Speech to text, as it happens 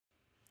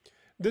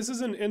This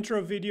is an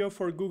intro video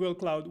for Google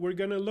Cloud. We're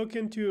going to look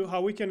into how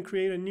we can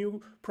create a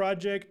new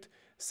project,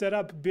 set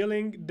up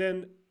billing,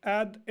 then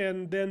add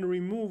and then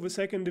remove a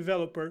second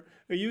developer.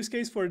 A use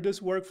case for this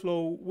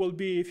workflow will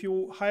be if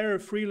you hire a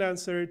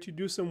freelancer to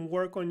do some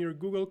work on your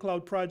Google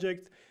Cloud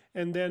project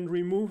and then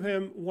remove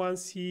him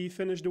once he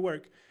finished the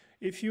work.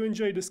 If you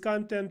enjoy this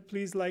content,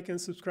 please like and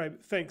subscribe.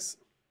 Thanks.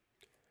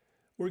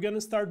 We're going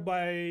to start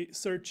by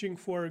searching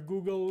for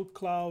Google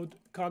Cloud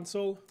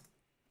Console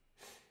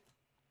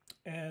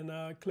and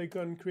click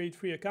on Create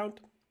Free Account.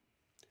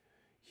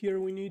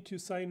 Here we need to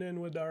sign in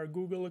with our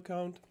Google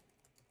account.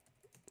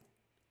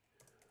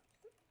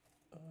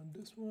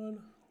 This one.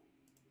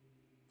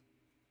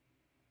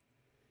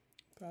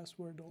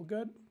 Password all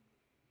good.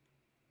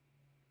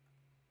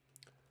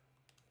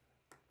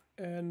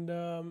 And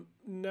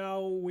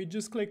now we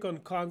just click on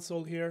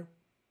Console here,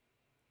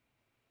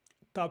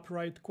 top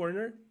right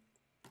corner.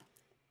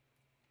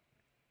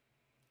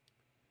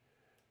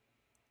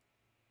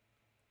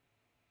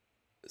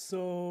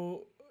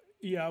 So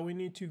yeah, we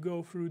need to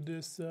go through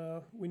this.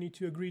 We need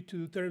to agree to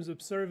the terms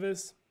of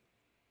service.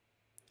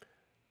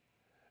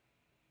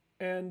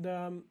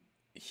 And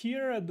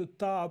here at the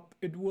top,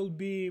 there will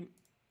be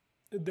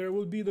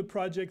the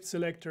project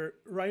selector.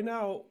 Right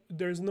now,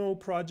 there's no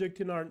project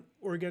in our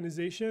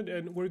organization,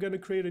 and we're going to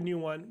create a new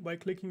one by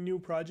clicking New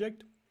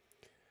Project.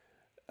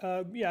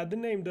 Yeah, the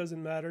name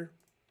doesn't matter.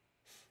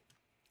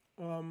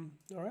 All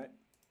right.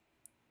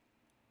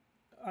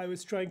 I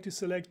was trying to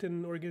select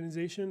an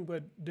organization,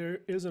 but there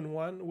isn't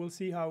one. We'll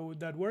see how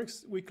that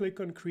works. We click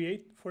on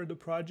Create for the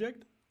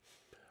project.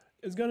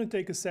 It's going to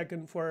take a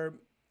second for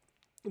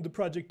the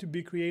project to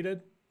be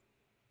created.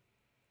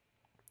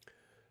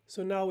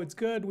 So now it's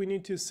good. We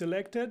need to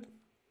select it.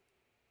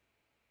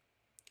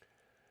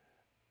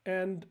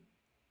 And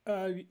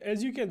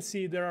as you can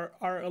see, there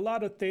are a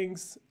lot of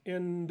things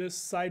in this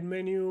side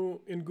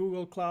menu in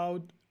Google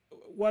Cloud.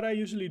 What I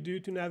usually do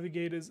to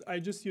navigate is I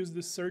just use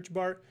the search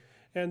bar.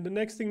 And the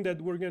next thing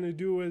that we're going to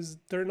do is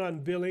turn on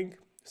billing.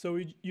 So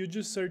you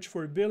just search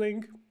for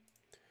billing.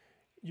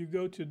 You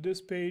go to this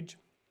page.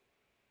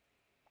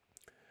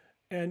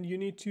 And you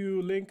need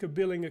to link a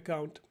billing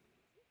account.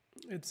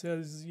 It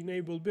says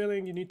enable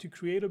billing. You need to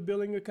create a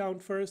billing account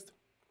first.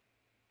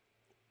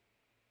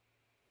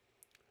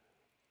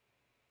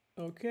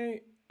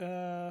 Okay.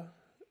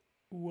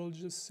 We'll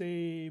just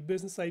say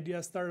business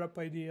idea, startup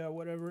idea,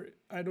 whatever.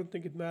 I don't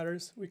think it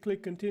matters. We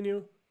click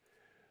continue.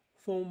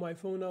 My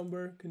phone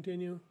number,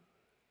 continue.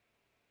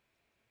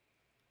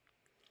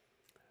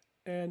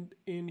 And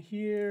in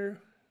here,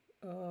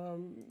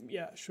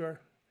 yeah, sure.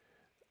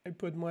 I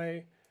put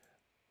my,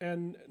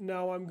 and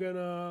now I'm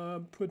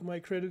gonna put my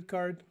credit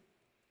card,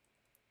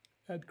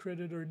 add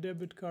credit or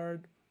debit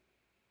card.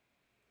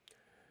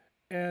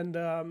 And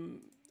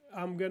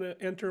I'm gonna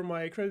enter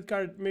my credit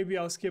card. Maybe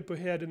I'll skip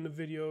ahead in the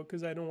video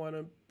because I don't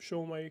wanna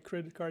show my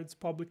credit cards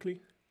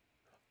publicly.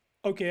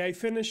 Okay, I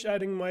finished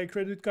adding my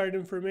credit card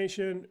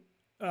information.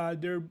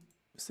 They're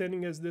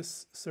sending us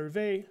this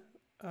survey.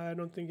 I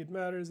don't think it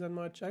matters that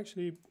much.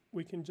 Actually,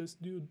 we can just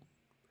do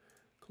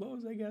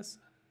close, I guess.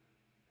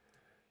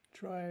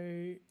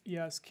 Try,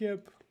 yeah,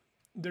 skip.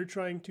 They're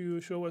trying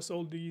to show us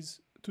all these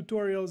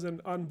tutorials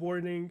and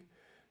onboarding.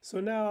 So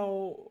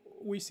now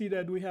we see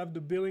that we have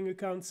the billing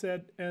account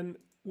set, and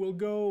we'll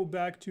go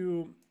back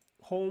to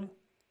home.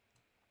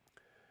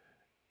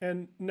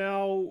 And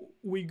now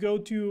we go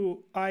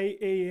to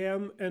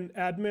IAM and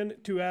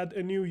admin to add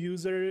a new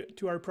user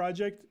to our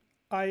project.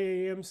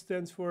 IAM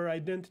stands for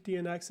Identity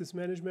and Access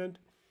Management.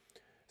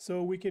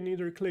 So we can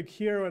either click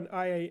here on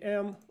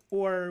IAM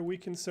or we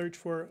can search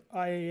for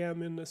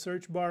IAM in the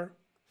search bar.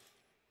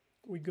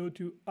 We go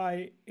to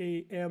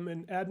IAM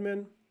and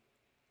admin.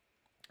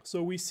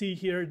 So we see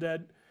here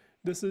that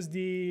this is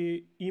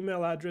the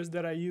email address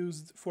that I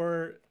used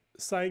for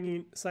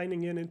signing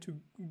in into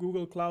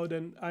Google Cloud,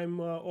 and I'm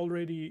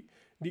already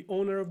the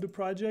owner of the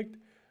project.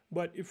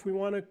 But if we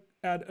want to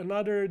add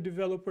another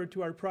developer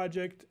to our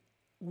project,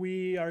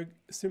 we are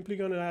simply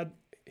going to add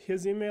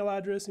his email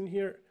address in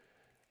here.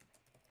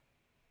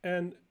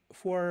 And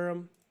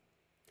for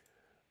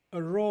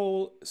a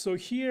role, so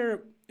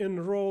here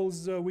in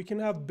roles, we can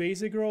have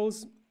basic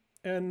roles,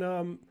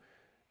 and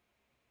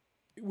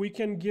we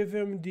can give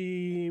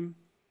him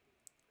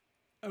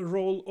a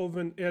role of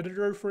an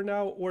editor for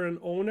now, or an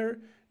owner.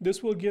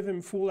 This will give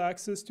him full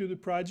access to the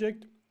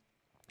project.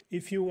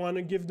 If you want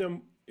to give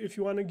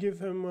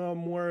him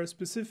more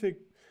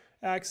specific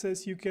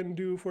access, you can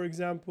do, for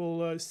example,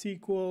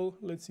 SQL.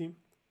 Let's see.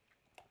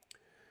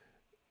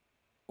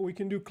 We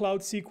can do Cloud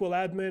SQL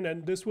admin,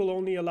 and this will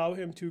only allow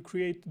him to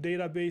create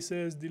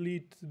databases,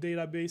 delete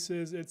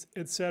databases,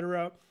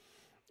 etc.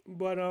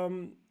 But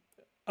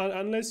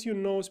unless you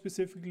know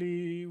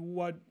specifically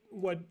what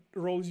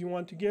roles you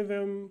want to give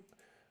him,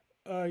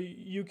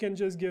 you can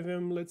just give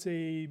him, let's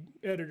say,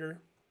 editor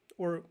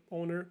or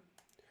owner,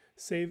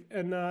 save,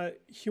 and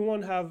he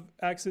won't have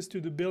access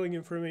to the billing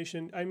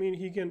information. I mean,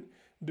 he can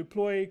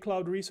deploy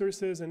cloud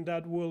resources, and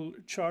that will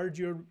charge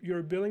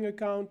your billing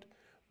account,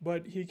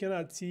 but he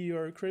cannot see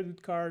your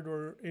credit card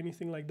or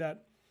anything like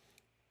that.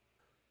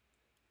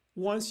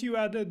 Once you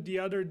added the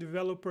other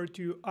developer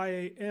to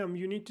IAM,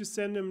 you need to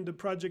send him the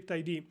project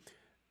ID.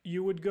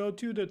 You would go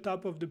to the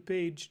top of the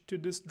page to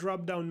this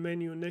drop-down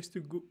menu next to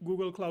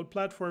Google Cloud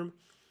Platform,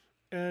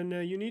 and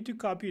you need to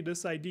copy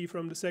this ID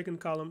from the second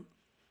column,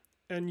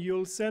 and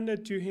you'll send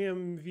it to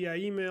him via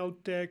email,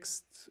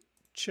 text,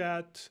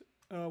 chat,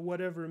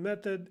 whatever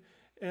method.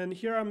 And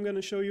here I'm going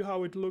to show you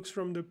how it looks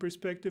from the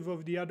perspective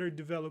of the other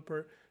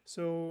developer.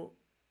 So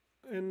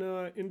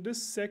in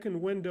this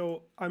second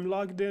window, I'm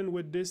logged in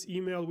with this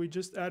email we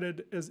just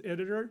added as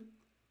editor.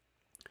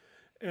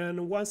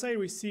 And once I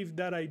receive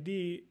that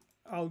ID,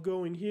 I'll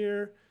go in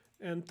here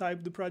and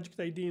type the project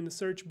ID in the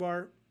search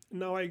bar.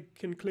 Now I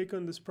can click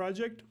on this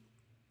project.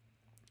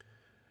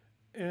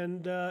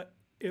 And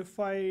if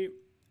I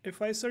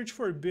search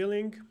for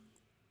billing,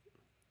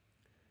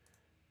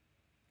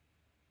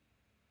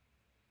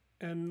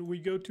 and we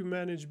go to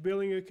manage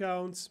billing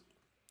accounts,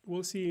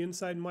 we'll see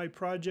inside my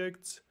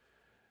projects.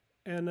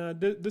 And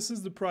this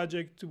is the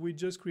project we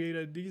just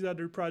created. These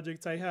other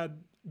projects I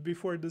had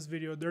before this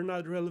video, they're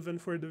not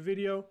relevant for the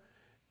video.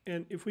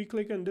 And if we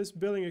click on this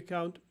billing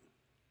account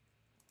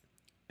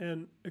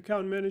and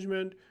account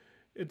management,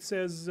 it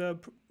says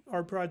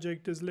our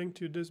project is linked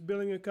to this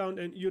billing account,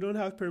 and you don't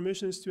have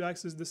permissions to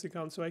access this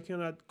account. So I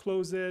cannot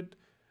close it.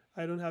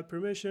 I don't have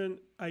permission.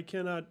 I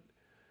cannot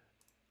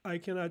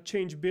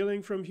change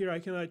billing from here. I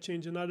cannot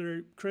change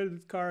another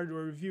credit card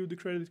or review the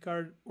credit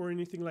card or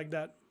anything like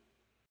that.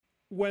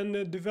 When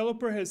the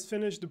developer has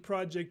finished the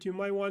project, you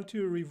might want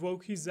to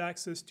revoke his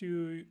access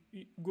to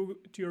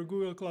your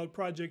Google Cloud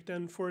project.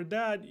 And for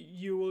that,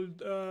 you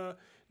will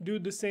do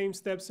the same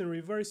steps in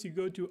reverse. You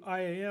go to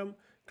IAM,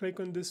 click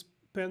on this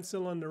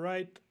pencil on the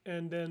right,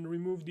 and then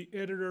remove the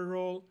editor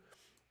role,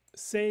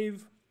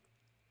 save.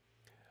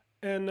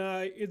 And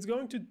it's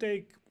going to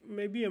take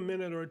maybe a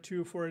minute or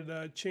two for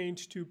the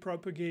change to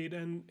propagate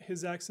and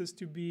his access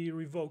to be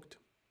revoked.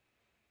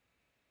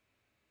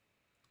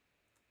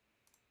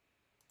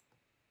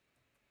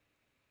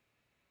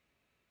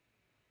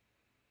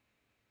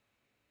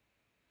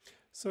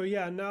 So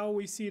yeah, now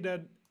we see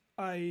that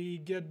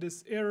I get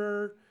this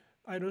error.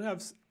 I don't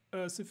have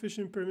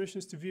sufficient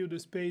permissions to view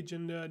this page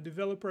in the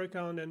developer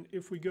account. And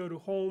if we go to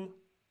home,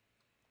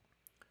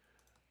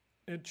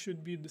 it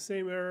should be the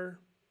same error.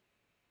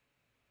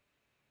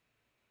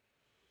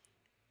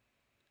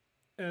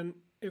 And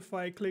if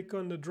I click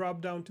on the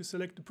drop down to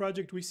select the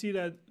project, we see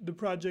that the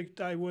project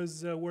I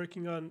was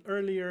working on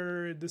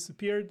earlier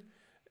disappeared.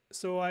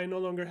 So I no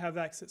longer have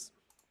access.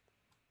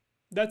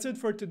 That's it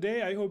for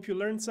today. I hope you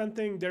learned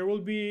something. There will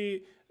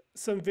be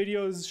some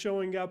videos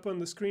showing up on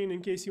the screen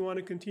in case you want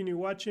to continue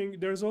watching.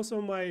 There's also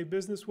my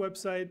business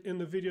website in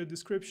the video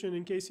description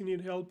in case you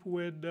need help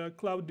with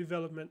cloud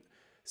development.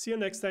 See you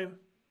next time.